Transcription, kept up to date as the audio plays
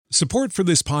Support for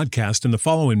this podcast and the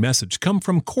following message come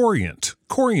from Corient.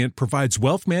 Corient provides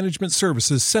wealth management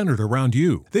services centered around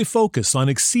you. They focus on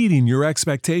exceeding your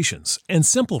expectations and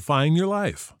simplifying your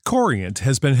life. Corient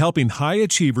has been helping high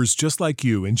achievers just like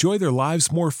you enjoy their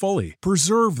lives more fully,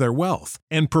 preserve their wealth,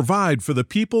 and provide for the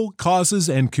people, causes,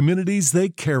 and communities they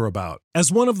care about. As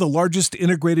one of the largest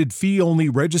integrated fee-only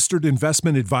registered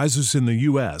investment advisors in the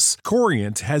U.S.,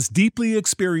 Corient has deeply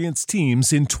experienced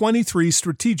teams in 23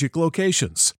 strategic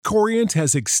locations. Corient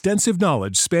has extensive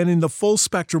knowledge spanning the full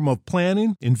spectrum of planning,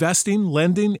 investing,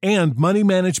 lending, and money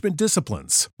management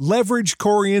disciplines. Leverage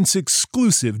Corient's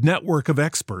exclusive network of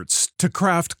experts to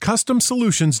craft custom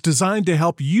solutions designed to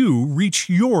help you reach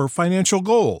your financial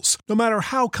goals, no matter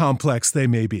how complex they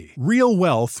may be. Real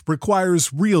wealth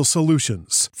requires real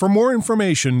solutions. For more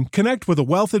information, connect with a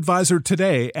wealth advisor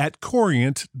today at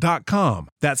Corient.com.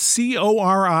 That's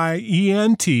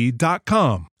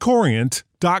Corient.com.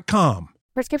 Corient.com.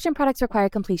 Prescription products require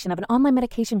completion of an online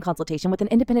medication consultation with an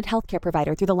independent healthcare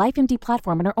provider through the LifeMD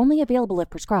platform and are only available if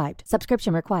prescribed.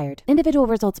 Subscription required. Individual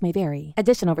results may vary.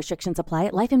 Additional restrictions apply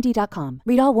at lifemd.com.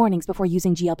 Read all warnings before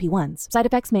using GLP-1s. Side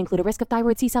effects may include a risk of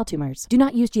thyroid C-cell tumors. Do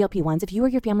not use GLP-1s if you or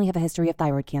your family have a history of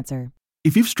thyroid cancer.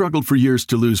 If you've struggled for years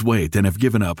to lose weight and have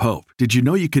given up hope, did you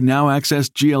know you can now access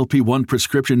GLP-1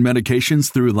 prescription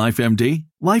medications through LifeMD?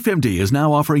 LifeMD is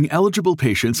now offering eligible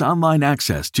patients online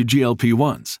access to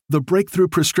GLP-1s, the breakthrough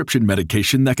prescription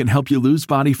medication that can help you lose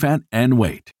body fat and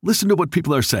weight. Listen to what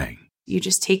people are saying. You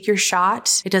just take your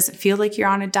shot. It doesn't feel like you're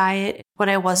on a diet. What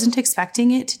I wasn't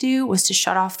expecting it to do was to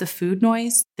shut off the food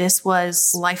noise. This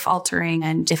was life-altering,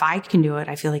 and if I can do it,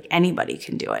 I feel like anybody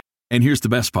can do it. And here's the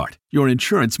best part. Your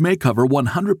insurance may cover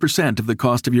 100% of the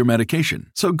cost of your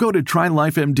medication. So go to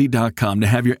TryLifeMD.com to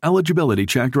have your eligibility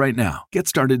checked right now. Get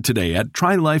started today at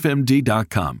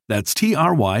TryLifeMD.com. That's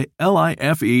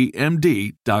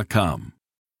TryLifeMD.com.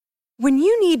 When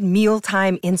you need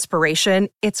mealtime inspiration,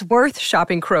 it's worth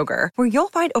shopping Kroger, where you'll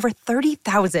find over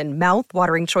 30,000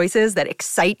 mouth-watering choices that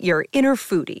excite your inner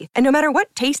foodie. And no matter what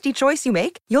tasty choice you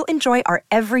make, you'll enjoy our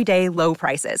everyday low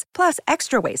prices, plus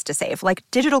extra ways to save, like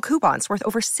digital coupons worth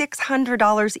over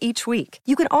 $600 each week.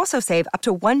 You can also save up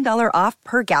to $1 off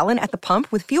per gallon at the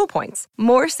pump with fuel points.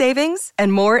 More savings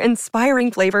and more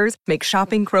inspiring flavors make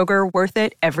shopping Kroger worth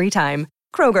it every time.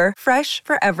 Kroger, fresh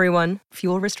for everyone.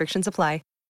 Fuel restrictions apply.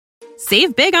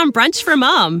 Save big on brunch for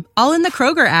mom, all in the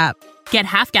Kroger app. Get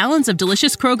half gallons of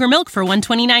delicious Kroger milk for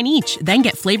 $1.29 each. Then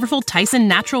get flavorful Tyson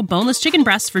natural boneless chicken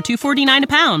breasts for $2.49 a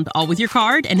pound, all with your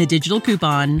card and a digital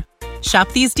coupon.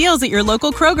 Shop these deals at your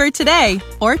local Kroger today,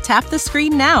 or tap the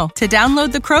screen now to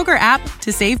download the Kroger app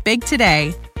to save big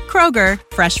today. Kroger,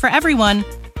 fresh for everyone.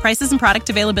 Prices and product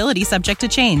availability subject to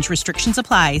change. Restrictions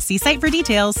apply. See site for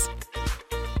details.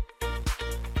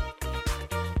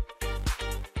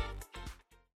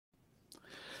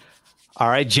 All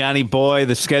right, Johnny boy,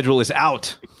 the schedule is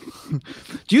out.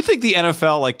 Do you think the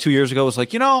NFL like 2 years ago was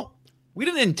like, we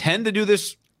didn't intend to do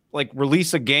this, like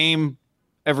release a game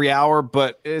every hour,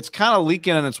 but it's kind of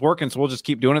leaking and it's working, so we'll just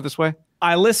keep doing it this way?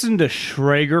 I listened to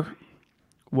Schrager.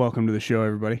 Welcome to the show,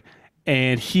 everybody.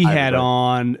 And he had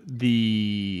on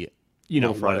the,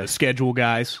 schedule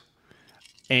guys.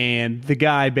 And the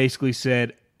guy basically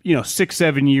said,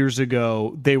 6-7 years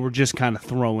ago, they were just kind of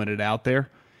throwing it out there.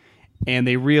 And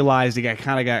they realized they got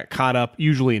caught up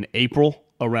usually in April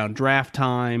around draft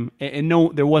time. And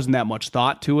no, there wasn't that much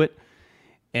thought to it.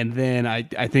 And then I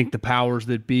think the powers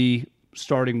that be,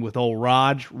 starting with old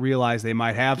Raj, realized they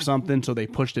might have something, so they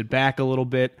pushed it back a little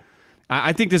bit.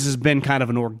 I think this has been kind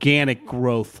of an organic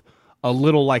growth, a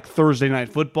little like Thursday Night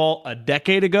Football a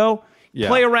decade ago. Yeah.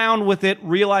 Play around with it,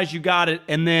 realize you got it,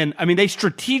 and then, they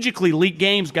strategically leak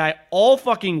games, guy, all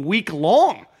fucking week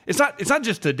long. It's not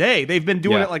just today. They've been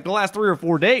doing it like the last 3 or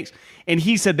 4 days. And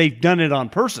he said they've done it on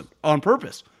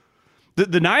purpose.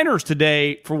 The Niners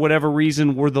today, for whatever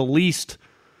reason, were the least.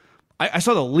 I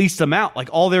saw the least amount. Like,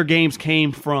 all their games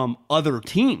came from other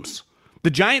teams.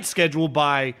 The Giants' schedule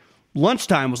by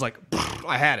lunchtime was like,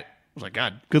 I had it. I was like,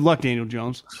 God, good luck, Daniel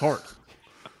Jones. It's hard.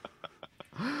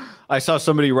 I saw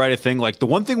somebody write a thing like, the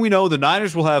one thing we know, the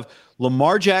Niners will have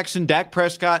Lamar Jackson, Dak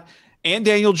Prescott, and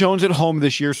Daniel Jones at home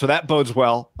this year, so that bodes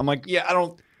well. I'm like, yeah, I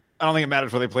don't think it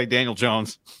matters where they play Daniel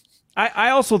Jones.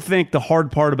 I also think the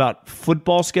hard part about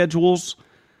football schedules,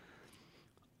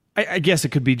 I guess it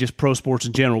could be just pro sports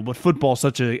in general, but football is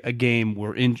such a game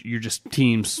where you're just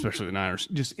teams, especially the Niners,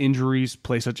 just injuries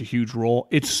play such a huge role.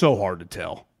 It's so hard to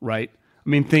tell, right?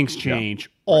 Things change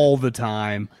all the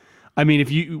time.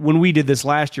 When we did this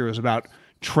last year, it was about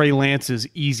Trey Lance's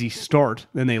easy start.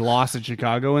 Then they lost at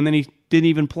Chicago, and then he didn't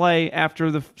even play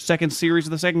after the second series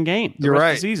of the second game. The rest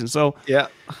of the season. So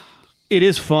It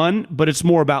is fun, but it's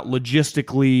more about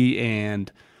logistically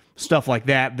and stuff like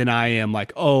that than I am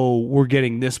like, oh, we're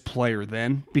getting this player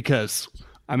then. Because,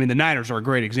 I mean, the Niners are a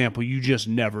great example. You just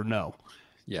never know.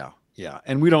 Yeah.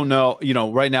 And we don't know,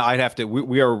 right now I'd have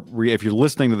to, if you're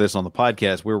listening to this on the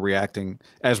podcast, we're reacting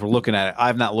as we're looking at it.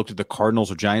 I've not looked at the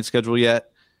Cardinals or Giants schedule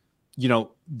yet.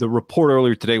 The report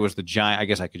earlier today was the Giants. I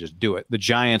guess I could just do it. The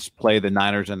Giants play the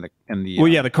Niners and the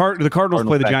the Cardinals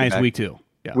play the Giants week 2.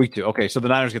 Yeah. Week 2. Okay. So the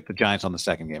Niners get the Giants on the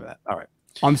second game of that. All right.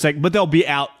 On the second, but they'll be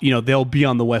out, they'll be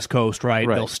on the West Coast, right?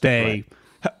 They'll stay.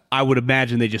 Right. I would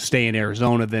imagine they just stay in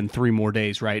Arizona then 3 more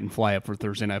days, right? And fly up for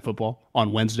Thursday Night Football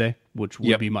on Wednesday, which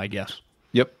would be my guess.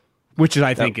 Yep. Which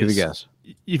I think is, guess.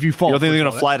 If you fall, you don't think they're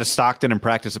going to fly to Stockton and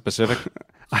practice at Pacific?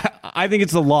 I think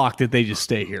it's a lock that they just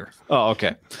stay here. Oh,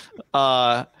 okay.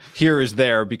 Here is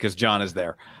there because John is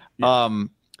there. Yeah.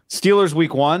 Steelers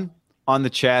week 1 on the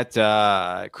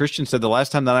chat. Christian said the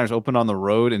last time the Niners opened on the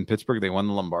road in Pittsburgh, they won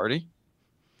the Lombardi.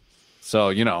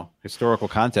 So, historical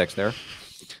context there.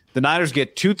 The Niners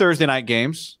get 2 Thursday night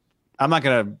games. I'm not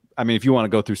going to, if you want to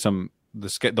go through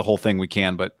the whole thing, we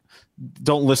can, but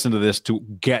don't listen to this to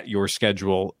get your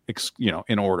schedule,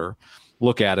 in order.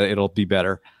 Look at it. It'll be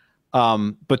better.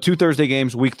 But 2 Thursday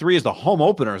games. Week 3 is the home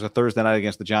opener is a Thursday night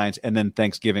against the Giants, and then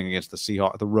Thanksgiving against the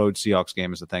Seahawks. The road Seahawks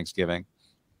game is the Thanksgiving.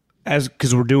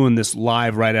 Because we're doing this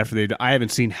live right after I haven't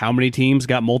seen how many teams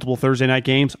got multiple Thursday night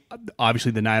games.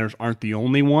 Obviously, the Niners aren't the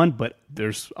only one, but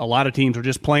there's a lot of teams are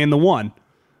just playing the one,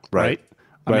 right?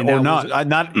 Right. Or not.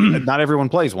 Not everyone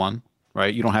plays one,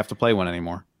 right? You don't have to play one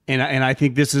anymore. And I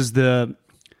think this is the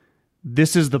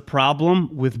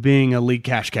problem with being a league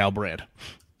cash cow brand,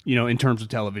 in terms of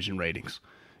television ratings.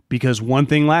 Because one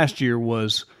thing last year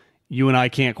was you and I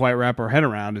can't quite wrap our head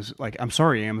around is like, I'm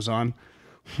sorry, Amazon.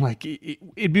 Like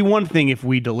it'd be one thing if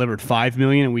we delivered 5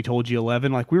 million and we told you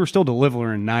 11. Like we were still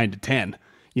delivering 9 to 10.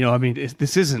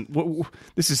 This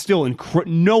is still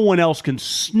no one else can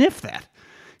sniff that.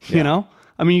 You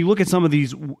look at some of the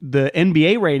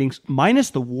NBA ratings minus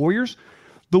the Warriors.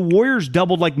 The Warriors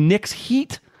doubled like Knicks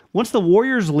Heat. Once the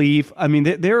Warriors leave,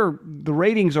 the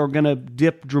ratings are going to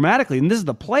dip dramatically, and this is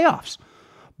the playoffs.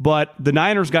 But the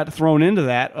Niners got thrown into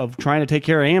that of trying to take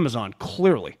care of Amazon,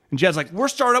 clearly. And Jed's like, we're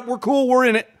startup, we're cool, we're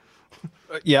in it.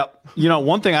 Yeah.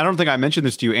 One thing, I don't think I mentioned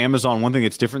this to you, Amazon, one thing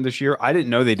that's different this year, I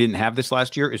didn't know they didn't have this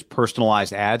last year, is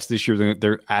personalized ads. This year,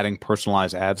 they're adding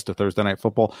personalized ads to Thursday Night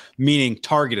Football, meaning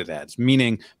targeted ads,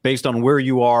 meaning based on where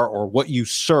you are or what you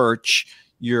search,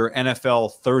 your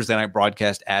NFL Thursday night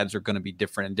broadcast ads are going to be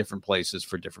different in different places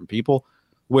for different people,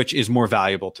 which is more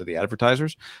valuable to the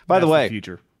advertisers. By the way,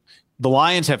 future. The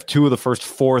Lions have 2 of the first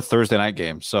 4 Thursday night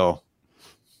games. So,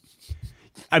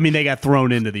 they got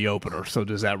thrown into the opener. So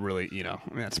does that really,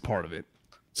 that's part of it.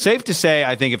 Safe to say,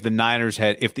 I think if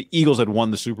the Eagles had won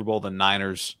the Super Bowl, the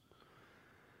Niners.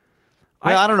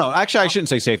 Well, I don't know. Actually, I shouldn't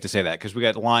say safe to say that because we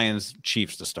got Lions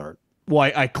Chiefs to start.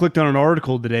 Well, I clicked on an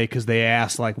article today because they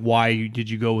asked, like, why did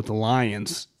you go with the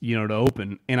Lions, to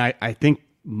open? And I think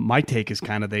my take is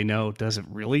kind of they know, does it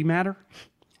really matter?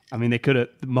 They could have.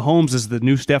 Mahomes is the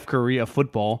new Steph Curry of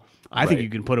football. I think you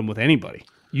can put him with anybody.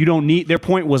 You don't need. Their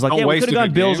point was like, we could have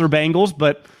gone Bills or Bengals,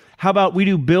 but how about we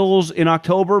do Bills in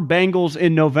October, Bengals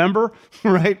in November,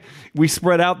 right? We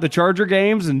spread out the Charger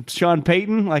games and Sean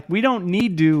Payton. Like, we don't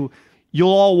need to.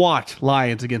 You'll all watch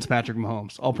Lions against Patrick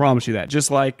Mahomes. I'll promise you that.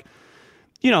 Just like,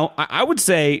 I would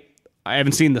say I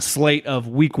haven't seen the slate of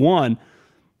week 1.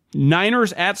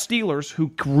 Niners at Steelers,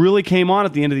 who really came on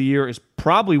at the end of the year, is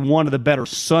probably one of the better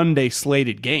Sunday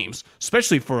slated games,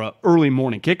 especially for an early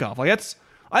morning kickoff.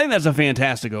 I think that's a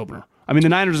fantastic opener. The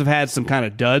Niners have had some kind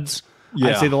of duds,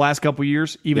 I'd say, the last couple of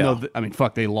years, even though,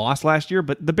 they lost last year,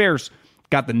 but the Bears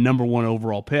got the number 1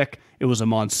 overall pick. It was a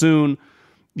monsoon.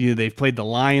 They've played the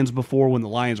Lions before when the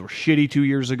Lions were shitty 2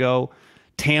 years ago.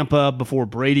 Tampa before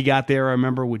Brady got there, I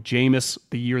remember, with Jameis,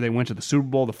 the year they went to the Super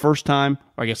Bowl the first time,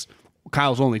 or I guess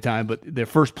Kyle's only time, but their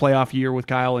first playoff year with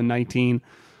Kyle in 19.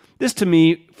 This, to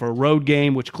me, for a road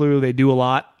game, which clearly they do a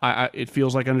lot, it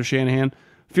feels like under Shanahan,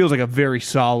 feels like a very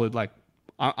solid,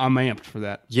 I'm amped for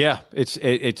that. Yeah, it's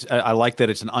I like that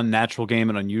it's an unnatural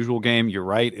game, an unusual game. You're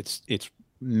right. It's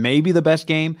maybe the best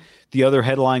game. The other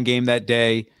headline game that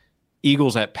day,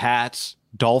 Eagles at Pats,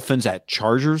 Dolphins at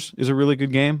Chargers is a really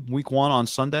good game. Week 1 on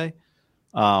Sunday.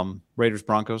 Raiders,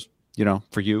 Broncos,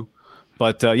 for you.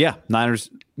 But Niners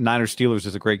Steelers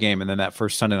is a great game. And then that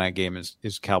first Sunday night game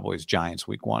is Cowboys Giants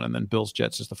week 1. And then Bills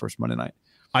Jets is the first Monday night.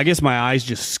 I guess my eyes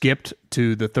just skipped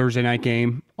to the Thursday night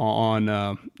game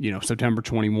on September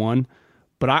 21.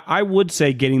 But I would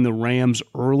say getting the Rams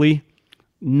early,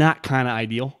 not kind of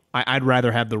ideal. I'd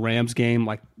rather have the Rams game.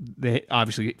 Like, they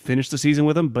obviously finished the season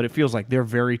with them, but it feels like they're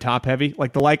very top heavy.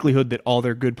 Like, the likelihood that all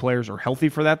their good players are healthy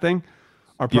for that thing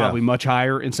are probably much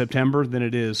higher in September than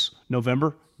it is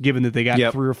November, given that they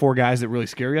got 3 or 4 guys that really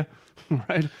scare you.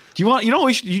 Right? Do you want? You know,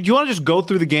 do you want to just go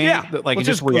through the game? Yeah. Like, and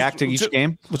just react to each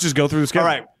game. Let's just go through the schedule.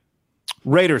 All right.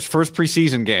 Raiders first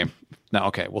preseason game. No,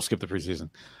 okay, we'll skip the preseason.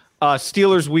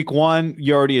 Steelers week 1.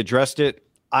 You already addressed it.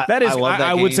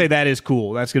 I would say that is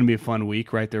cool. That's going to be a fun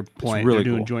week, right? They're playing. They're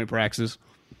doing joint practices.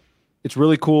 It's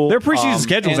really cool. Their preseason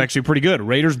schedule is actually pretty good.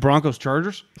 Raiders, Broncos,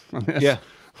 Chargers. Yeah.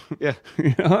 You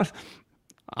know,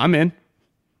 I'm in.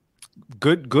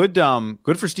 Good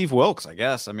for Steve Wilkes, I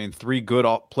guess. I mean, 3 good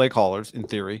play callers in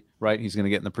theory, right? He's going to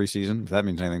get in the preseason, if that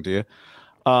means anything to you.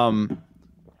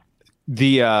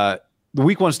 The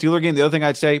week 1 Steeler game, the other thing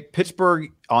I'd say, Pittsburgh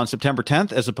on September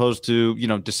 10th as opposed to,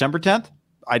 December 10th,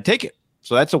 I'd take it.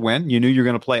 So that's a win. You knew you were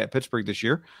going to play at Pittsburgh this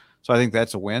year. So I think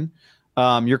that's a win.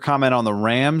 Your comment on the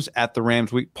Rams at the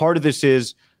Rams week, part of this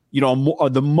is,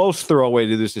 the most thorough way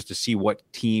to do this is to see what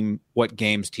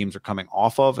games teams are coming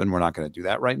off of, and we're not going to do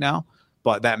that right now.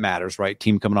 But that matters, right?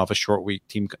 Team coming off a short week,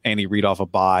 team Andy Reid off a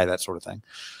bye, that sort of thing.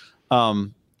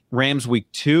 Rams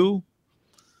week 2.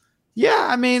 Yeah,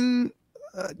 I mean,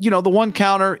 the one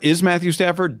counter is Matthew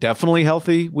Stafford, definitely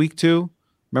healthy week 2.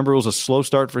 Remember, it was a slow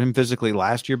start for him physically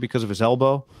last year because of his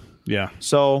elbow. Yeah.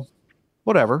 So,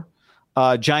 whatever.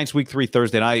 Giants week 3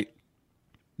 Thursday night.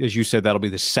 As you said, that'll be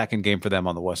the second game for them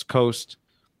on the West Coast.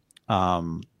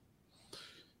 That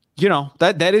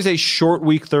is a short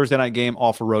week Thursday night game,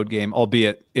 off a road game,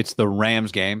 albeit it's the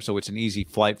Rams game, so it's an easy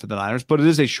flight for the Niners, but it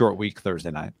is a short week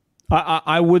Thursday night.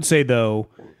 I would say, though,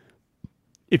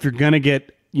 if you're going to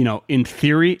get, in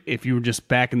theory, if you were just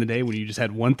back in the day when you just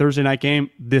had one Thursday night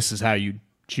game, this is how you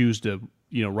choose to,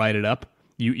 write it up.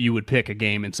 You would pick a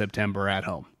game in September at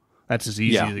home. That's as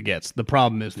easy as it gets. The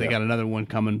problem is they got another one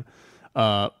coming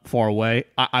far away.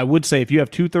 I would say if you have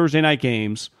 2 Thursday night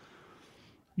games,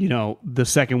 the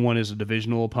second one is a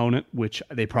divisional opponent, which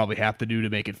they probably have to do to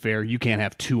make it fair. You can't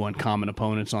have 2 uncommon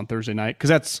opponents on Thursday night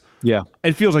because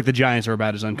it feels like the Giants are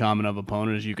about as uncommon of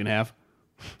opponent as you can have.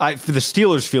 The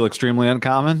Steelers feel extremely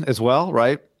uncommon as well,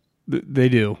 right? They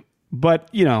do. But,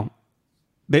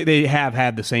 they have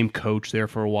had the same coach there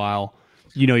for a while.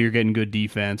 You're getting good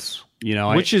defense.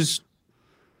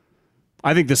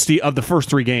 I think of the first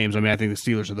 3 games, I think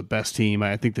the Steelers are the best team.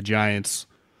 I think the Giants,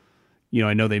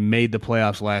 I know they made the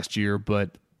playoffs last year,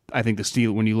 but I think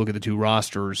when you look at the 2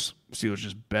 rosters, Steelers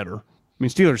just better.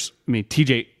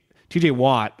 TJ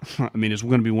Watt, is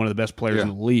going to be one of the best players in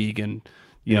the league, and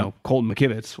Colton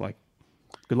McKivitz,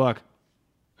 good luck.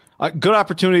 Good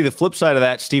opportunity. The flip side of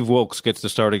that, Steve Wilkes gets to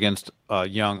start against a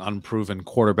young, unproven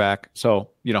quarterback.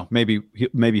 So, maybe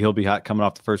he'll be hot coming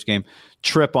off the first game.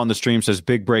 Trip on the stream says,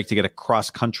 big break to get a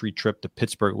cross-country trip to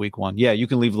Pittsburgh week 1. Yeah, you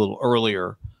can leave a little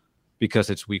earlier because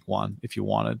it's week 1 if you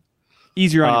wanted.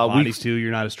 Easier on your bodies, too.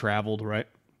 You're not as traveled, right?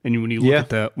 And when you look at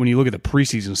the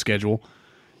preseason schedule,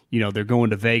 they're going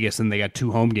to Vegas and they got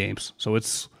 2 home games. So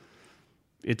it's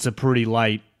a pretty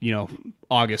light,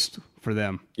 August for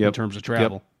them in terms of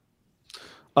travel. Yep.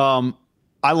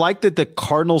 I like that the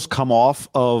Cardinals come off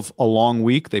of a long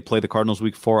week. They play the Cardinals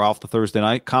week 4 off the Thursday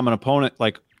night. Common opponent,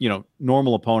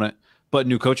 normal opponent, but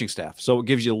new coaching staff. So it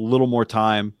gives you a little more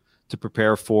time to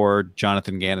prepare for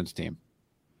Jonathan Gannon's team.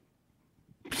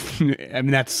 I'm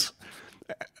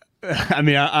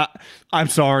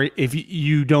sorry. If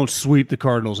you don't sweep the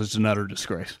Cardinals, it's an utter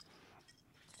disgrace.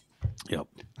 Yep.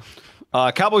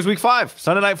 Cowboys week 5,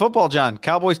 Sunday Night Football, John.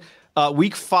 Cowboys.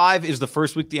 Week 5 is the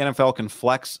first week the NFL can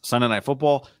flex Sunday Night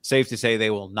Football. Safe to say they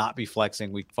will not be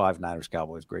flexing week 5 Niners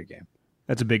Cowboys. Great game.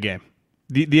 That's a big game.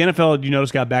 The NFL, you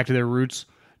notice, got back to their roots.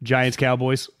 Giants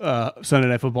Cowboys Sunday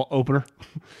Night Football opener.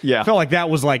 Yeah, I felt like that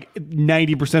was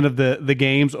 90% of the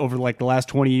games over the last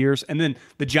 20 years. And then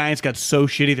the Giants got so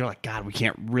shitty, they're like, God, we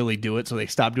can't really do it, so they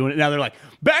stopped doing it. Now they're like,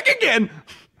 back again.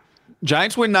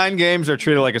 Giants win 9 games. They're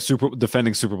treated like a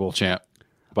defending Super Bowl champ.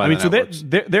 So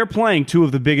they're playing 2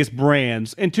 of the biggest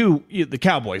brands, and 2, the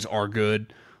Cowboys are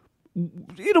good.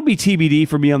 It'll be TBD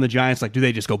for me on the Giants. Do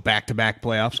they just go back-to-back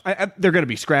playoffs? They're going to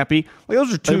be scrappy.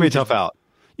 Those are 2. They're going to be tough out.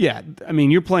 Yeah,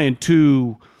 you're playing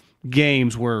 2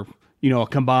 games where, a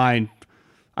combined,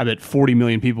 I bet 40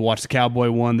 million people watch the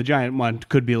Cowboy one. The Giant one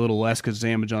could be a little less because it's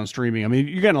Amazon streaming.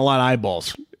 You're getting a lot of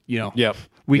eyeballs, Yep.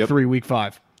 Week 3, week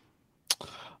 5.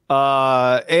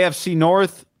 AFC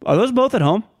North. Are those both at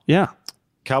home? Yeah.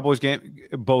 Cowboys game,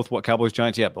 both Cowboys,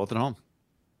 Giants? Yeah, both at home.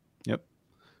 Yep.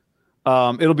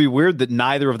 It'll be weird that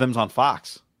neither of them's on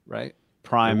Fox, right?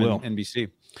 Prime and NBC.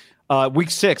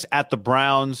 Week 6 at the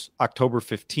Browns, October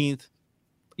 15th.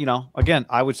 again,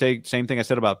 I would say same thing I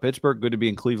said about Pittsburgh. Good to be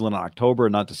in Cleveland in October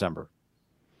and not December.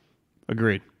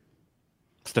 Agreed.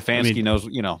 Stefanski knows,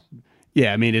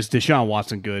 Yeah, I mean, is Deshaun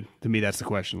Watson good? To me, that's the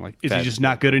question. Like, is he just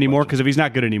not good anymore? Because if he's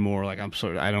not good anymore, like,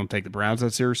 I don't take the Browns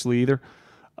that seriously either.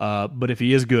 But if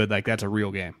he is good, like, that's a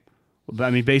real game. But,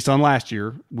 I mean, based on last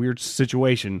year, weird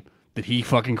situation that he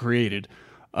fucking created,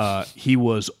 he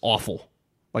was awful.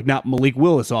 Like, not Malik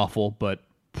Willis awful, but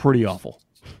pretty awful.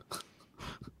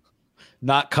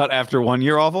 Not cut after 1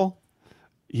 year awful?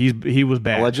 He was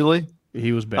bad. Allegedly?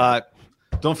 He was bad.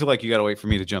 Don't feel like you got to wait for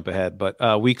me to jump ahead,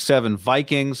 but Week 7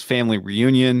 Vikings family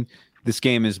reunion. This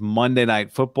game is Monday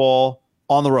Night Football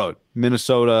on the road.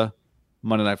 Minnesota,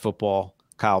 Monday Night Football,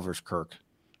 Kyle versus Kirk.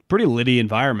 Pretty litty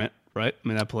environment, right? I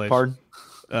mean, that place. Pardon?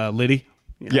 Litty.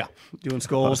 Yeah. Doing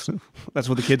skulls. That's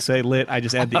what the kids say, lit. I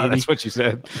just add the That's what you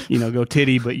said. Go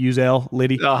titty, but use L,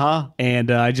 litty. Uh-huh.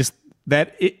 And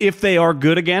if they are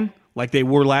good again, like they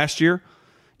were last year,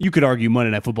 you could argue Monday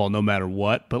Night Football no matter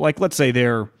what. But, like, let's say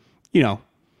they're,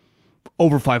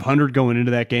 over 500 going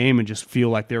into that game and just feel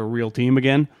like they're a real team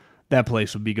again, that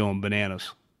place would be going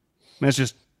bananas. That's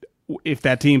just, if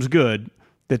that team's good,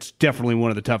 that's definitely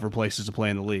one of the tougher places to play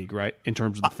in the league, right? In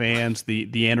terms of the fans,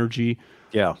 the energy.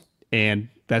 Yeah. And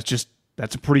that's a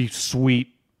pretty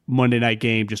sweet Monday night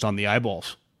game just on the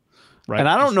eyeballs, right? And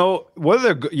I don't know whether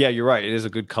they're good. Yeah, you're right. It is a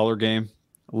good color game.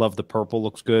 I love the purple.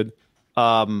 Looks good.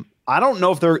 I don't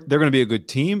know if they're going to be a good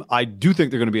team. I do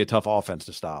think they're going to be a tough offense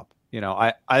to stop.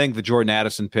 I think the Jordan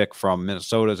Addison pick from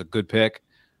Minnesota is a good pick.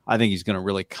 I think he's going to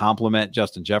really complement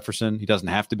Justin Jefferson. He doesn't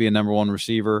have to be a number one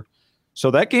receiver.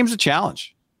 So that game's a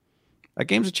challenge.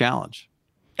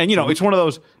 And, it's one of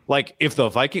those, like, if the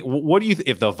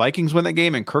if the Vikings win that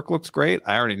game and Kirk looks great,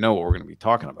 I already know what we're going to be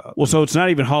talking about. Well, so it's not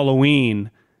even Halloween,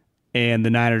 and the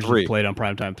Niners have played on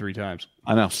primetime 3 times.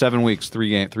 I know, 7 weeks, 3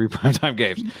 primetime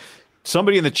games.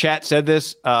 Somebody in the chat said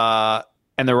this, and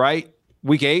they're right.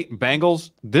 Week 8,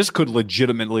 Bengals, this could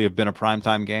legitimately have been a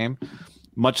primetime game.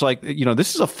 Much like,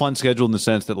 this is a fun schedule in the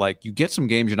sense that, like, you get some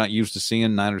games you're not used to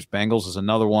seeing. Niners-Bengals is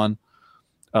another one.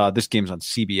 This game's on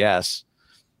CBS,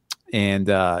 and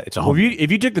it's a home. Well,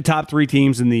 if you took the top 3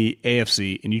 teams in the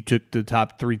AFC and you took the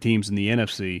top 3 teams in the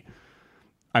NFC,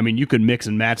 I mean, you could mix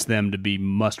and match them to be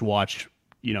must-watch,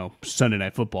 Sunday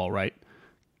Night Football, right?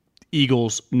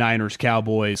 Eagles, Niners,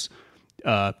 Cowboys,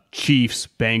 Chiefs,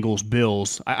 Bengals,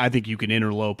 Bills. I think you can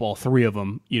interlope all 3 of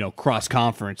them,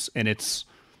 cross-conference, and it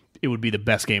would be the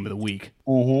best game of the week.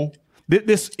 Mm-hmm.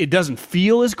 It doesn't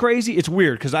feel as crazy. It's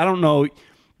weird because I don't know.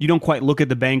 You don't quite look at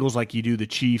the Bengals like you do the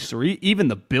Chiefs or even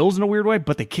the Bills in a weird way,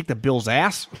 but they kicked the Bills'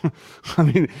 ass. I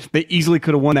mean, they easily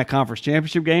could have won that conference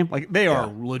championship game. Like, they are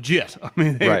legit. I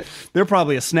mean, they're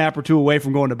probably a snap or 2 away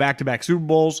from going to back-to-back Super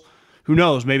Bowls. Who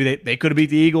knows? Maybe they could have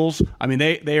beat the Eagles. I mean,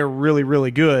 they are really,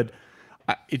 really good.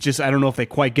 I don't know if they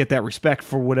quite get that respect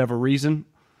for whatever reason.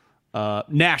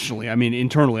 Nationally, I mean,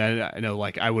 internally, I know,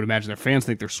 like, I would imagine their fans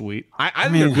think they're sweet. I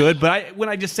think they're good, but when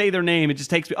I just say their name, it just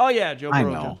takes me, oh, yeah, Joe Burrow.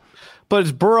 I know. But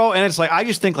it's Burrow, and it's like, I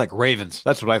just think like Ravens.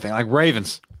 That's what I think. Like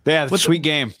Ravens. They have a sweet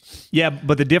game. Yeah,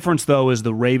 but the difference, though, is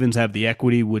the Ravens have the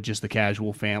equity with just the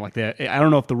casual fan. Like that. I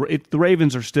don't know if the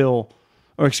Ravens are still,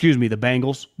 or excuse me, the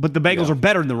Bengals. But the Bengals are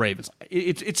better than the Ravens.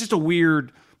 It's just a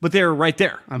weird, but they're right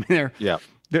there. I mean,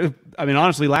 I mean,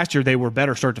 honestly, last year they were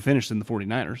better start to finish than the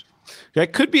 49ers.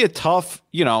 That could be a tough,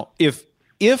 if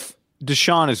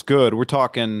Deshaun is good, we're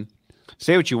talking,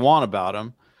 say what you want about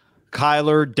him,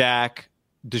 Kyler, Dak,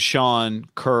 Deshaun,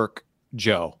 Kirk,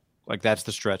 Joe. Like, that's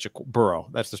the stretch of Burrow.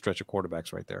 That's the stretch of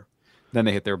quarterbacks right there. Then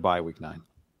they hit their bye week 9.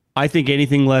 I think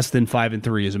anything less than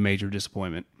 5-3 is a major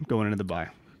disappointment going into the bye.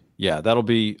 Yeah, that'll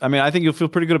be. I mean, I think you'll feel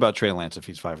pretty good about Trey Lance if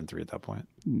he's 5-3 at that point.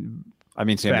 I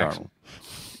mean, Sam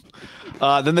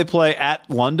Darnold. Then they play at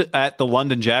the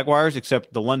London Jaguars,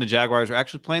 except the London Jaguars are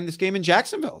actually playing this game in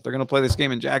Jacksonville. They're going to play this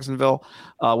game in Jacksonville,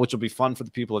 which will be fun for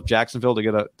the people of Jacksonville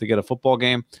to get a football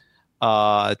game.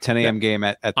 10 a.m. game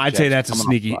at I'd say that's a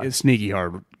sneaky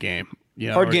hard game.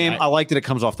 Hard game. I like that it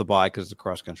comes off the bye because it's a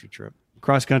cross-country trip.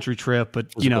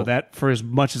 But that for as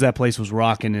much as that place was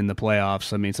rocking in the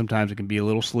playoffs, I mean, sometimes it can be a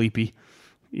little sleepy.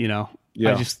 Yeah.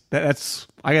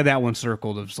 I got that one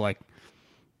circled. It's like,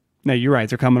 no, you're right.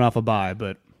 They're coming off a bye,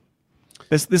 but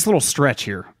this little stretch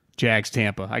here, Jags,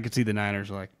 Tampa, I could see the Niners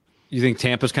like. You think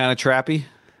Tampa's kind of trappy?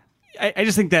 I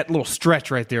just think that little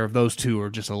stretch right there of those two are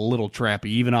just a little trappy,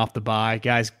 even off the bye.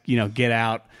 Guys, get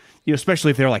out.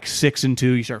 Especially if they're like 6-2,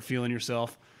 you start feeling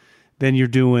yourself. Then you're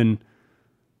doing.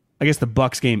 I guess the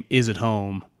Bucs game is at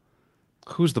home.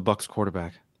 Who's the Bucs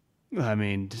quarterback? I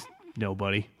mean, just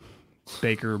nobody.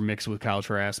 Baker mixed with Kyle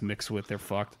Trask mixed with they're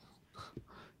fucked.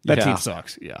 That team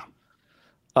sucks. Yeah.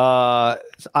 So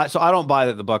I don't buy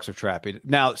that the Bucs are trappy.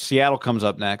 Now Seattle comes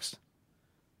up next.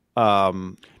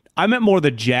 I meant more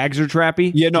the Jags are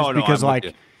trappy. Yeah, no, because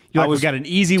we got an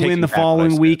easy win the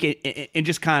following week, and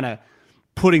just kind of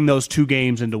putting those two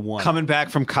games into one. Coming back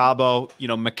from Cabo,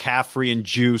 McCaffrey and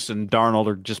Juice and Darnold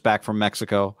are just back from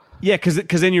Mexico. Yeah,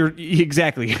 because then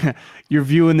you're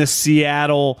viewing the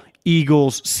Seattle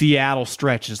Eagles Seattle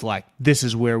stretch as like, this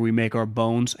is where we make our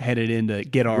bones headed in to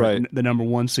get the number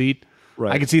one seed.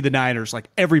 Right. I can see the Niners, like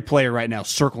every player right now,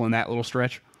 circling that little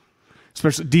stretch.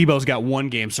 Especially Debo's got one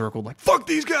game circled, like, fuck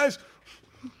these guys.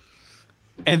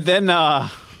 And then,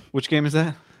 which game is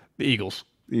that? The Eagles.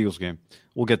 The Eagles game.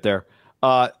 We'll get there.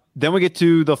 Then we get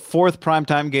to the fourth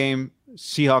primetime game,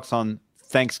 Seahawks on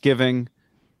Thanksgiving.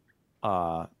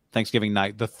 Thanksgiving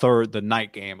night, the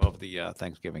night game of the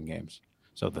Thanksgiving games.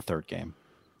 So the third game.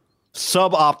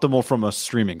 Suboptimal from a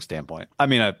streaming standpoint. I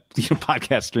mean, a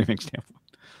podcast streaming standpoint.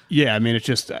 Yeah, I mean, it's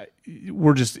just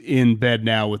we're just in bed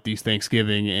now with these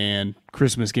Thanksgiving and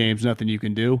Christmas games. Nothing you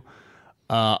can do.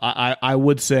 I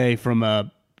would say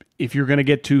if you're going to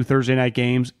get 2 Thursday night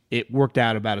games, it worked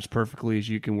out about as perfectly as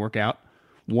you can work out.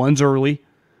 One's early,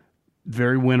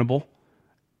 very winnable,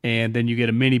 and then you get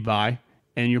a mini bye,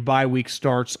 and your bye week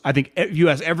starts. I think if you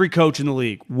ask every coach in the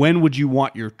league, when would you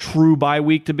want your true bye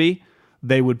week to be?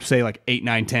 They would say like 8,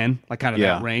 9, 10, like kind of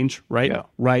that range, right? Yeah.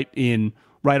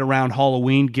 Right around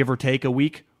Halloween, give or take a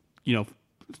week,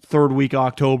 third week of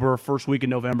October, first week of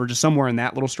November, just somewhere in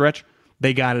that little stretch.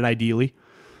 They got it ideally.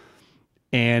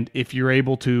 And if you're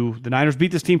able to, the Niners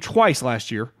beat this team twice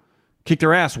last year, kicked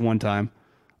their ass one time,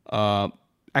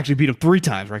 actually beat them 3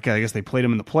 times, right? I guess they played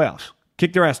them in the playoffs.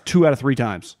 Kicked their ass 2 out of 3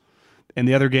 times. And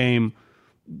the other game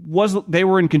they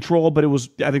were in control, but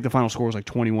I think the final score was like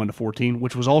 21-14,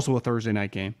 which was also a Thursday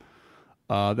night game.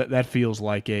 That feels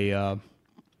like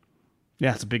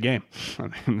it's a big game. I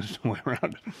mean, there's no way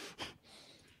around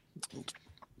it.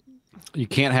 You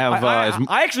can't have.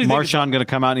 I actually think Marshawn going to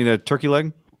come out and eat a turkey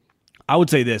leg? I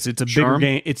would say this: it's a bigger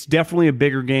game. It's definitely a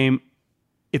bigger game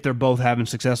if they're both having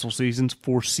successful seasons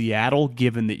for Seattle.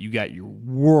 Given that you got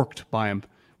worked by them,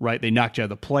 right? They knocked you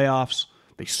out of the playoffs.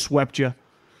 They swept you.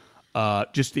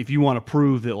 Just if you want to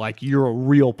prove that like you're a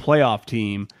real playoff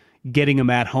team, getting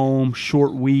them at home,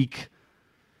 short week.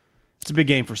 It's a big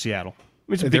game for Seattle.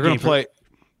 It's a big game for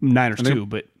Niners too,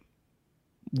 but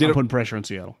I'm putting pressure on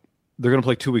Seattle. They're going to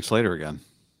play 2 weeks later again.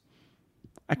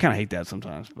 I kind of hate that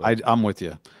sometimes. But. I'm with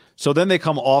you. So then they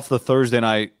come off the Thursday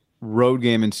night road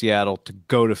game in Seattle to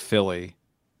go to Philly.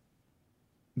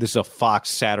 This is a Fox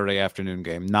Saturday afternoon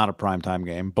game, not a primetime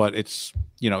game, but it's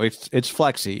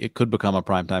flexy. It could become a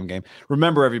primetime game.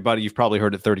 Remember, everybody, you've probably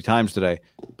heard it 30 times today,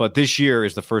 but this year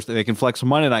is the first they can flex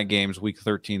Monday night games week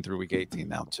 13 through week 18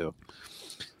 now too.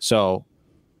 So,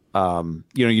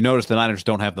 you notice the Niners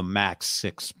don't have the max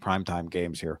 6 primetime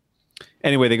games here.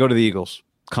 Anyway, they go to the Eagles,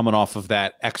 coming off of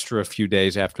that extra few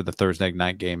days after the Thursday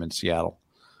night game in Seattle.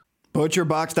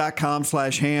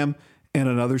 ButcherBox.com/ham and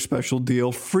another special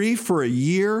deal. Free for a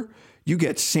year. You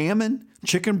get salmon,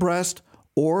 chicken breast,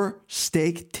 or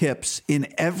steak tips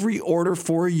in every order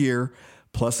for a year,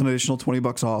 plus an additional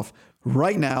 $20 off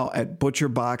right now at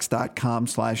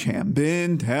ButcherBox.com/ham.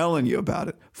 Been telling you about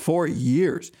it for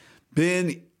years.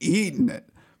 Been eating it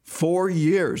for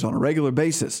years on a regular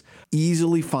basis.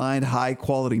 Easily find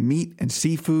high-quality meat and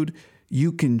seafood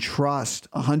you can trust.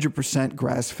 100%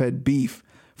 grass-fed beef,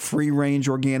 free-range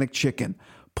organic chicken,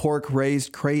 pork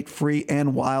raised crate-free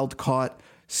and wild-caught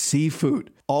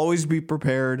seafood. Always be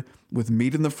prepared with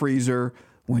meat in the freezer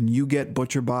when you get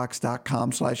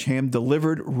ButcherBox.com/ham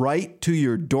delivered right to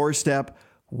your doorstep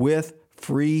with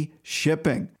free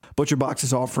shipping. ButcherBox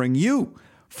is offering you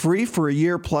free for a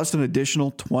year plus an additional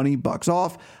 $20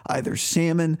 off either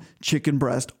salmon, chicken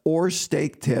breast, or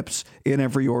steak tips in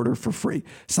every order for free.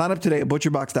 Sign up today at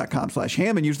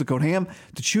ButcherBox.com/ham and use the code HAM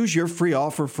to choose your free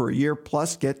offer for a year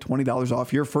plus get $20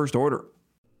 off your first order.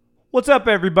 What's up,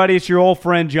 everybody? It's your old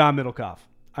friend, John Middlecoff.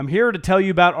 I'm here to tell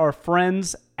you about our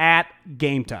friends at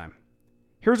Game Time.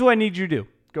 Here's what I need you to do.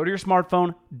 Go to your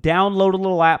smartphone, download a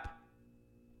little app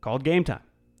called Game Time.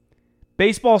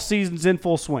 Baseball season's in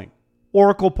full swing.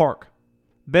 Oracle Park.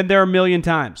 Been there a million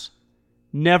times.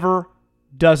 Never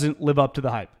doesn't live up to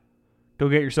the hype. Go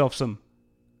get yourself some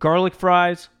garlic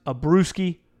fries, a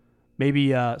brewski,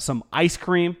 maybe some ice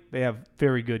cream. They have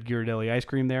very good Ghirardelli ice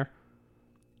cream there.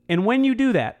 And when you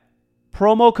do that,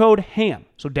 promo code HAM.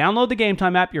 So download the Game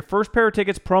Time app. Your first pair of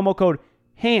tickets, promo code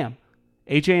HAM,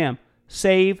 H-A-M,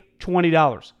 save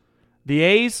 $20. The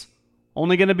A's,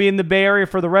 only going to be in the Bay Area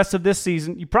for the rest of this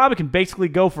season. You probably can basically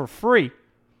go for free.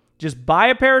 Just buy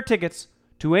a pair of tickets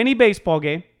to any baseball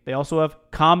game They also have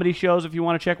comedy shows if you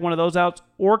want to check one of those out,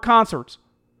 or concerts.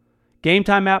 Game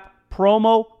Time app,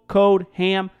 promo code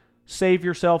HAM. Save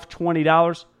yourself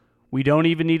 $20. We don't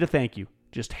even need a thank you.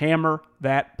 Just hammer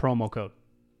that promo code.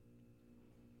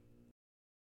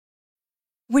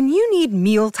 When you need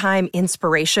mealtime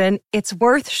inspiration, it's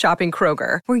worth shopping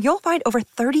Kroger, where you'll find over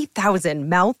 30,000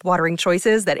 mouth-watering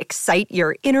choices that excite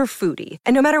your inner foodie.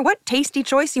 And no matter what tasty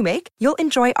choice you make, you'll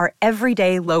enjoy our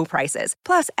everyday low prices,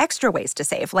 plus extra ways to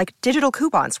save, like digital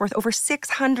coupons worth over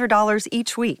 $600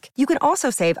 each week. You can also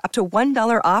save up to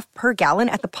 $1 off per gallon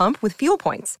at the pump with fuel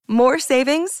points. More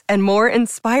savings and more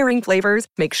inspiring flavors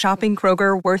make shopping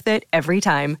Kroger worth it every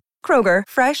time. Kroger,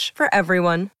 fresh for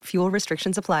everyone. Fuel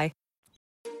restrictions apply.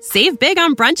 Save big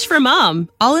on brunch for mom,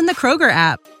 all in the Kroger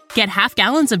app. Get half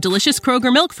gallons of delicious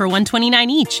Kroger milk for $1.29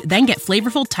 each. Then get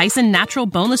flavorful Tyson natural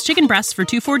boneless chicken breasts for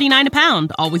 $2.49 a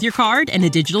pound, all with your card and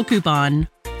a digital coupon.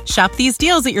 Shop these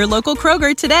deals at your local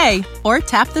Kroger today, or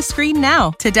tap the screen now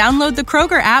to download the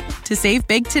Kroger app to save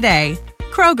big today.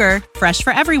 Kroger, fresh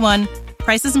for everyone.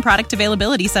 Prices and product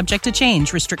availability subject to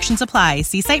change. Restrictions apply.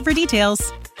 See site for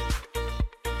details.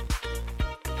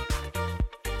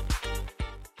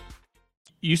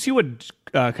 You see what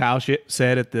Kyle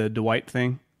said at the Dwight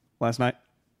thing last night?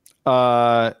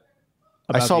 I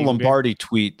saw Lombardi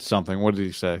tweet something. What did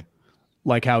he say?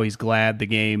 Like how he's glad the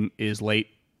game is late.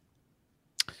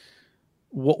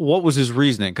 What was his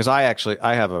reasoning? Because I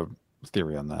have a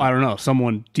theory on that. I don't know.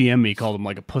 Someone DM me, called him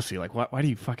like a pussy. Like, why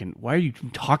are you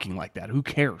talking like that? Who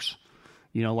cares?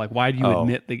 You know, like, why do you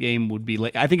admit the game would be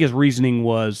late? I think his reasoning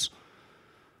was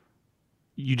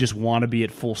you just want to be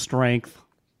at full strength.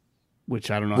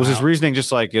 Which I don't know. Was his reasoning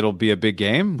just like it'll be a big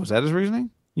game? Was that his reasoning?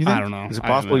 You think? I don't know. Is it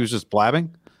possible he was just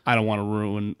blabbing? I don't want to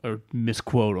ruin or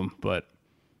misquote him, but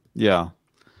yeah.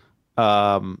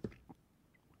 I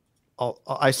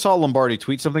saw Lombardi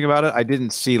tweet something about it. I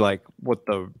didn't see like what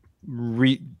the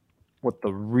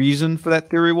reason for that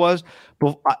theory was.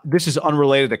 But this is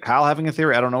unrelated to Kyle having a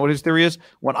theory. I don't know what his theory is.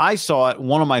 When I saw it,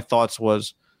 one of my thoughts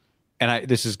was,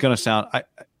 this is going to sound,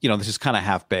 this is kind of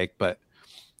half baked, but.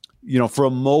 For a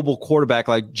mobile quarterback,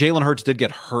 like Jalen Hurts did get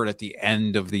hurt at the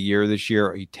end of the year this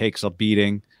year. He takes a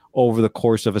beating over the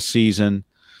course of a season.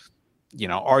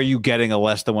 Are you getting a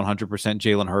less than 100%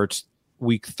 Jalen Hurts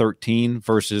week 13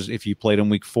 versus if you played him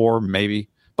week 4? Maybe.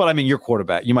 But, I mean, your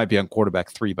quarterback. You might be on quarterback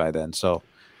 3 by then. So,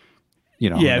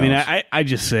 Yeah, I mean, I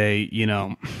just say,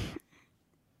 it's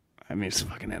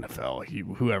fucking NFL. Like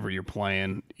whoever you're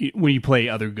playing, when you play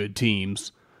other good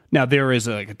teams. Now, there is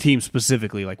a team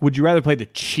specifically, like, would you rather play the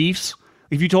Chiefs?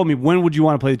 If you told me, when would you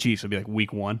want to play the Chiefs? I'd be like,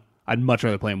 week 1. I'd much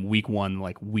rather play them week 1 than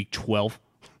like week 12.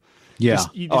 Yeah.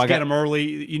 You get them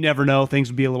early. You never know. Things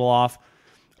would be a little off.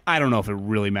 I don't know if it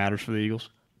really matters for the Eagles.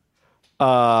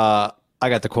 I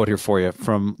got the quote here for you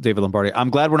from David Lombardi. I'm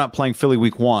glad we're not playing Philly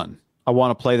week 1. I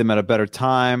want to play them at a better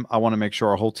time. I want to make sure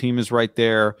our whole team is right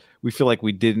there. We feel like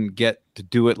we didn't get to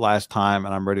do it last time,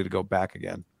 and I'm ready to go back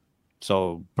again.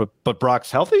 So, but Brock's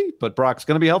healthy, but Brock's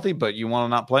going to be healthy, but you want to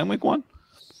not play him week 1?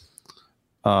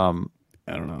 I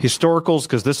don't know. Historicals,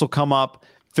 because this will come up.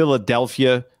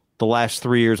 Philadelphia, the last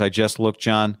 3 years I just looked,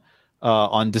 John,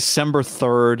 on December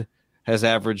 3rd has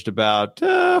averaged about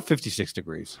 56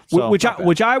 degrees. So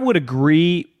which I would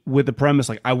agree with the premise.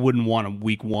 Like, I wouldn't want him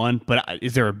week 1, but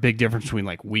is there a big difference between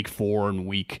like week 4 and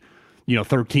week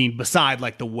 13, beside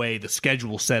like the way the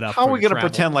schedule set up? How are we going to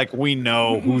pretend like we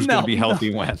know who's going to be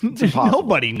healthy when?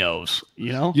 Nobody knows,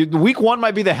 Week 1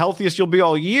 might be the healthiest you'll be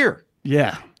all year.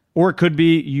 Yeah. Or it could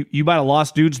be you might have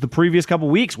lost dudes the previous couple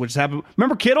weeks, which happened.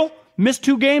 Remember Kittle missed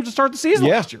 2 games to start the season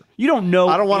last year. You don't know.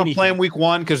 I don't want to play him week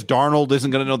 1 because Darnold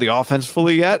isn't going to know the offense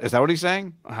fully yet. Is that what he's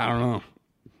saying? I don't know.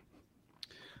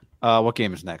 What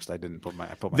game is next? I didn't put my.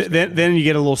 Then you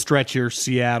get a little stretch here.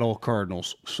 Seattle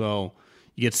Cardinals. So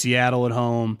you get Seattle at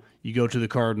home. You go to the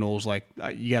Cardinals. Like,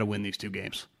 you got to win these 2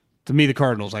 games. To me, the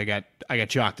Cardinals, I got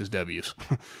chalked as W's.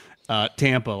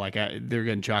 Tampa, they're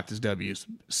getting chalked as W's.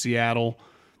 Seattle,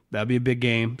 that'd be a big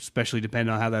game, especially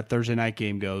depending on how that Thursday night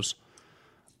game goes.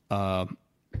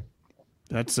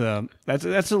 That's an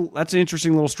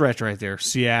interesting little stretch right there.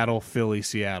 Seattle, Philly,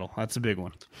 Seattle. That's a big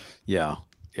one. Yeah.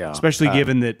 Especially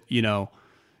given that you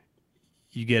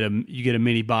get a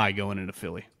mini bye going into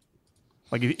Philly.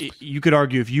 Like, you could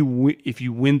argue if you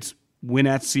win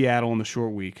at Seattle in the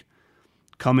short week,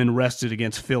 come in rested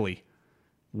against Philly,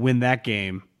 win that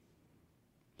game,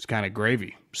 it's kind of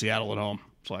gravy. Seattle at home,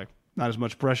 it's like not as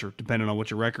much pressure depending on what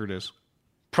your record is.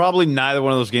 Probably neither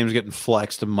one of those games getting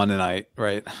flexed to Monday night,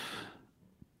 right?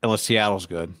 Unless Seattle's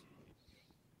good.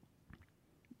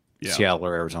 Yeah. Seattle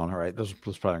or Arizona, right? Those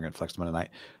probably aren't going to flex to Monday night.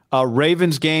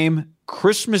 Ravens game.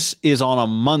 Christmas is on a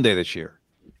Monday this year.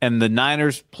 And the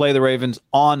Niners play the Ravens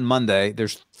on Monday.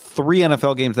 There's 3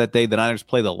 NFL games that day. The Niners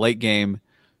play the late game,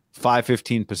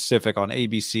 5:15 Pacific on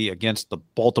ABC against the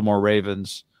Baltimore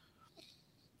Ravens.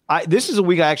 This is a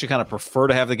week I actually kind of prefer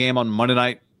to have the game on Monday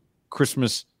night,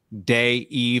 Christmas Day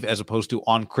Eve, as opposed to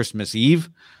on Christmas Eve,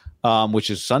 which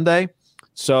is Sunday.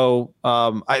 So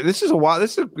this is a wild.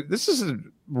 This is a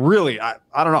really I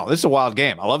don't know. This is a wild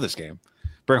game. I love this game.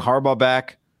 Bring Harbaugh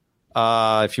back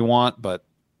if you want, but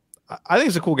I think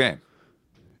it's a cool game.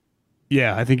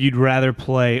 Yeah, I think you'd rather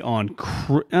play on.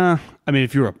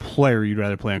 If you're a player, you'd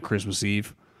rather play on Christmas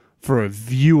Eve. For a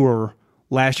viewer,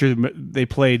 last year they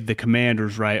played the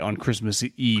Commanders right on Christmas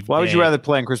Eve. Why would you rather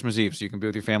play on Christmas Eve so you can be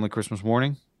with your family Christmas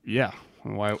morning? Yeah.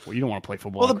 Why you don't want to play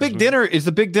football? Well, the big dinner is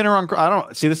the big dinner on. I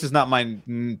don't see. This is not my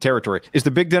territory. Is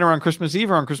the big dinner on Christmas Eve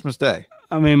or on Christmas Day?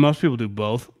 I mean, most people do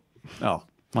both. Oh,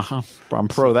 I'm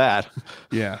pro that.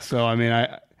 Yeah. So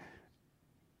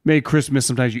maybe Christmas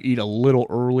sometimes you eat a little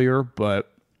earlier,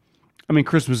 but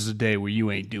Christmas is a day where you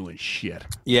ain't doing shit.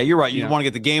 Yeah, you're right. You want to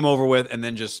get the game over with and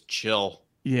then just chill.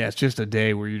 Yeah, it's just a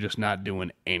day where you're just not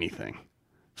doing anything.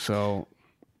 So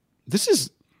this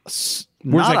is.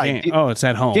 Where's that game? Oh, it's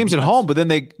at home. Game's at home, but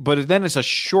then it's a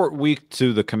short week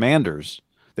to the Commanders.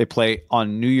 They play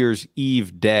on New Year's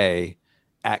Eve day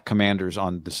at Commanders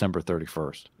on December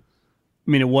 31st.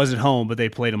 It was at home, but they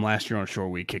played them last year on a short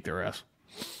week, kicked their ass.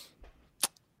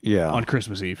 Yeah, on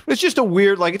Christmas Eve. It's just a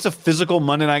weird, it's a physical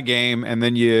Monday night game, and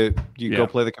then you go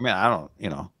play the Commanders. I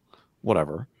don't,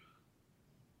 whatever.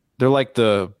 They're like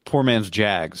the poor man's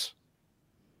Jags.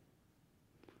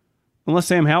 Unless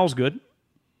Sam Howell's good.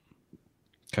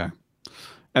 Okay.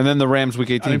 And then the Rams week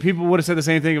 18. People would have said the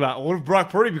same thing about, what if Brock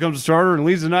Purdy becomes a starter and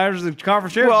leads the Niners to the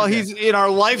conference championship? Well, he's in our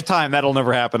lifetime. That'll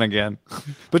never happen again.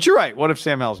 But you're right. What if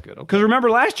Sam Howell's good? Because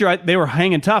remember last year, they were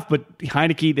hanging tough, but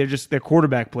Heineke, their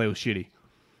quarterback play was shitty.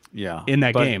 Yeah. In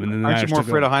that game. And then aren't you more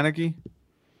afraid of Heineke?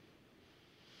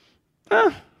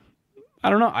 I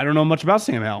don't know. I don't know much about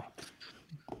Sam Howell.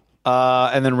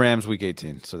 And then Rams week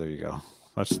 18. So there you go.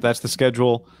 That's the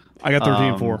schedule. I got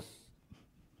 13-4.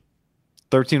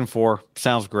 13-4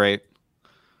 sounds great.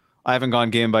 I haven't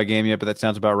gone game by game yet, but that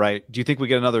sounds about right. Do you think we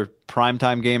get another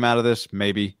primetime game out of this?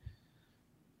 Maybe.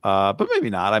 But maybe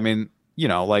not. I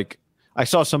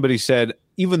saw somebody said,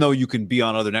 even though you can be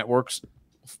on other networks,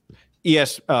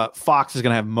 Fox is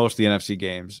going to have most of the NFC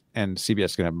games, and CBS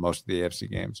is going to have most of the AFC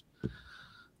games.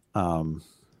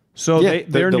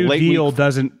 Their new deal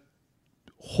doesn't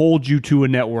hold you to a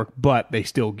network, but they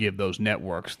still give those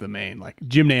networks the main,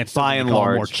 Jim Nantz by and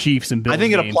large more Chiefs and Bills. I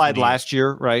think it applied last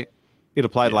year, right? It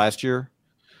applied last year.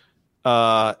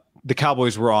 The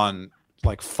Cowboys were on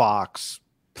Fox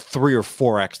 3 or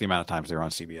 4x the amount of times they were on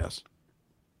CBS.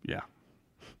 Yeah.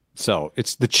 So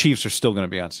it's the Chiefs are still going to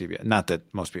be on CBS. Not that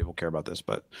most people care about this,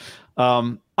 but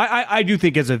I do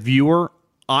think as a viewer,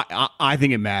 I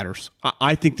think it matters.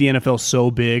 I think the NFL is so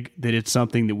big that it's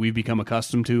something that we've become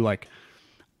accustomed to.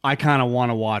 I kind of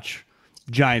want to watch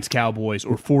Giants, Cowboys,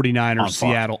 or 49ers,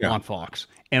 Seattle on Fox.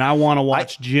 And I want to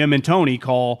watch Jim and Tony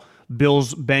call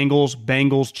Bills,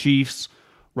 Bengals, Chiefs,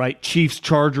 right? Chiefs,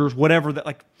 Chargers, whatever.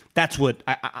 That's what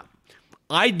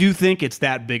I do think it's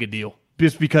that big a deal.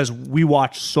 Just because we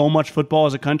watch so much football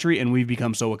as a country and we've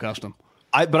become so accustomed.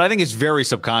 But I think it's very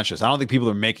subconscious. I don't think people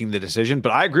are making the decision,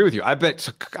 but I agree with you. I bet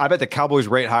the Cowboys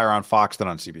rate higher on Fox than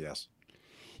on CBS.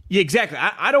 Yeah, exactly.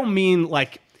 I don't mean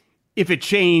if it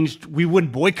changed, we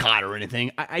wouldn't boycott or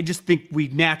anything. I just think we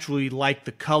naturally like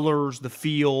the colors, the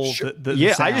feel, sure. the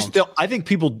sounds. I think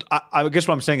people, I guess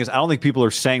what I'm saying is I don't think people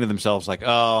are saying to themselves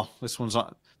oh, this one's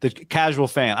on the casual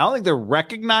fan. I don't think they're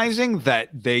recognizing that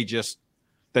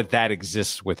that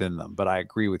exists within them, but I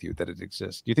agree with you that it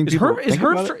exists. Do you think is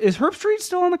Herb Street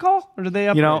still on the call, or did they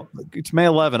upgrade? It's May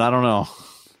 11. I don't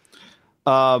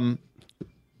know.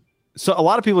 So a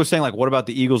lot of people are saying what about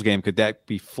the Eagles game? Could that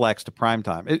be flexed to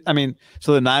primetime?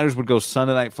 So the Niners would go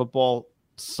Sunday night football,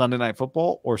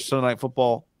 or Sunday night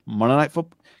football, Monday night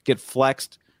football get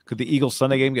flexed. Could the Eagles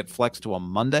Sunday game get flexed to a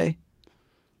Monday?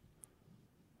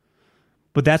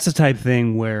 But that's the type of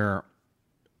thing where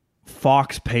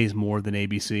Fox pays more than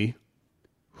ABC.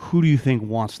 Who do you think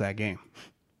wants that game?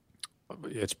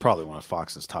 It's probably one of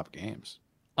Fox's top games.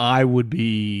 I would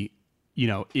be,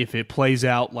 if it plays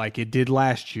out like it did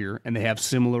last year and they have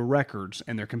similar records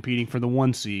and they're competing for the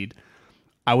 1 seed,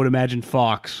 I would imagine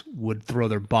Fox would throw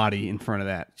their body in front of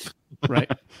that,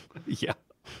 right? Yeah.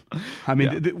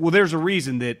 There's a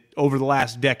reason that over the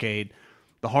last decade,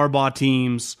 the Harbaugh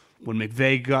teams, when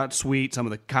McVay got sweet, some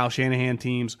of the Kyle Shanahan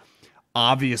teams,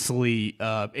 obviously,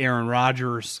 Aaron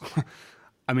Rodgers.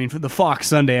 For the Fox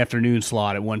Sunday afternoon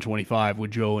slot at 125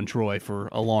 with Joe and Troy for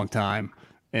a long time.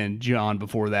 And John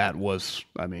before that was,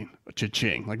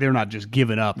 cha-ching. Like, they're not just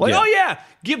giving up. Like, oh yeah,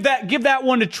 give that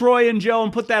one to Troy and Joe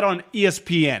and put that on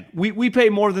ESPN. We pay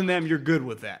more than them. You're good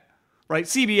with that, right?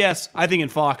 CBS, I think, and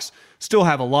Fox still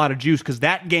have a lot of juice because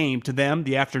that game to them,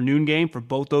 the afternoon game for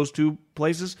both those two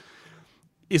places,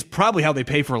 is probably how they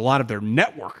pay for a lot of their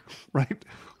network, right?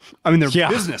 Their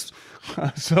business.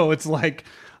 So it's like,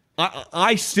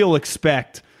 I still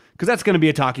expect, because that's going to be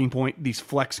a talking point, these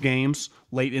flex games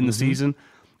late in the season.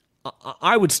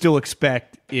 I would still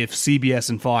expect if CBS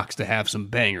and Fox to have some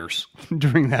bangers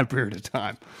during that period of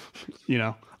time.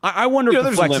 I wonder if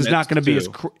the flex is not going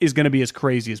to be as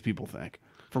crazy as people think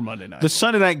for Monday night. The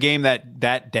Sunday night game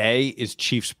that day is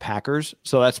Chiefs Packers,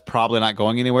 so that's probably not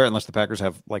going anywhere unless the Packers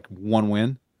have like one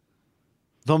win.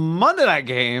 The Monday night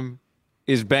game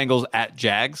is Bengals at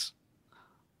Jags,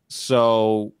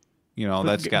 so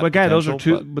that's got. But guy, those are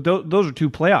two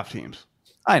playoff teams.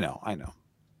 I know.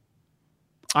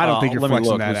 I don't think you're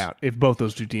flexing that out if both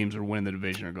those two teams are winning the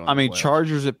division or going.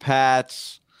 Chargers at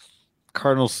Pats,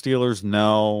 Cardinals, Steelers,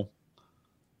 no.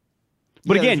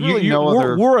 But again,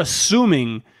 we're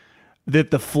assuming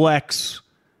that the flex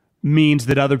means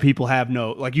that other people have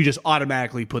you just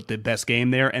automatically put the best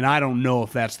game there, and I don't know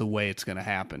if that's the way it's going to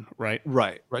happen, right?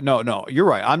 Right. No, you're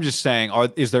right. I'm just saying,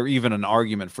 is there even an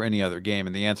argument for any other game?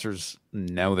 And the answer is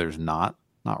no, there's not.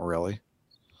 Not really.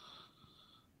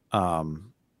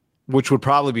 Which would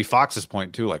probably be Fox's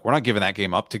point too. Like, we're not giving that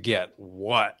game up to get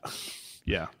what?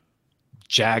 Yeah.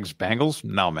 Jags Bengals?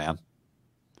 No, man.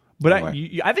 But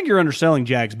anyway. I think you're underselling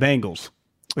Jags Bengals.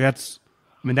 That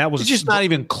was it's just not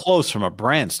even close from a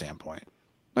brand standpoint.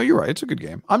 No, you're right. It's a good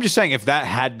game. I'm just saying, if that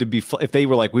had to be, if they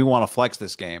were like, we want to flex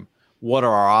this game, what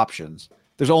are our options?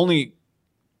 There's only,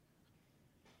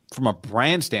 from a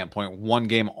brand standpoint, one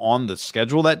game on the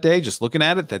schedule that day, just looking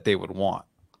at it, that they would want.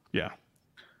 Yeah.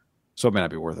 So it may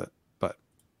not be worth it. But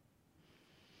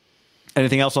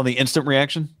anything else on the instant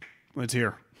reaction? Let's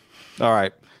hear. All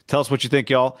right. Tell us what you think,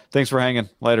 y'all. Thanks for hanging.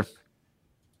 Later.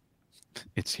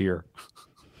 It's here.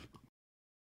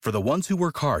 For the ones who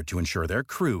work hard to ensure their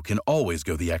crew can always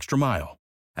go the extra mile,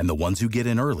 and the ones who get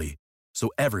in early so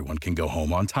everyone can go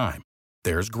home on time,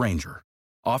 there's Grainger,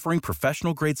 offering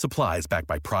professional-grade supplies backed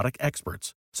by product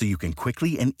experts so you can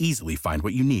quickly and easily find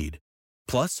what you need.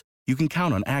 Plus, you can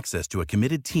count on access to a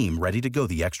committed team ready to go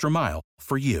the extra mile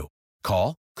for you.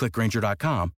 Call, click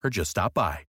Grainger.com, or just stop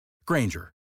by.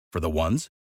 Grainger, for the ones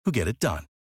who get it done.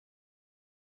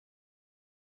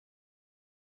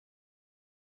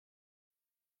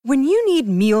 When you need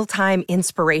mealtime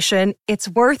inspiration, it's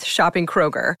worth shopping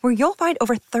Kroger, where you'll find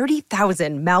over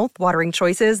 30,000 mouth-watering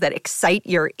choices that excite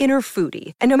your inner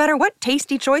foodie. And no matter what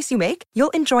tasty choice you make,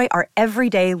 you'll enjoy our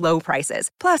everyday low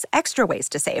prices, plus extra ways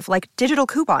to save, like digital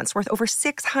coupons worth over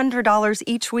 $600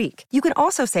 each week. You can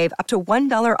also save up to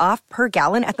 $1 off per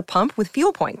gallon at the pump with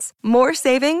fuel points. More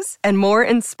savings and more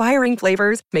inspiring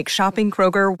flavors make shopping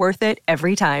Kroger worth it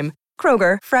every time.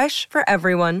 Kroger, fresh for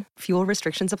everyone. Fuel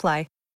restrictions apply.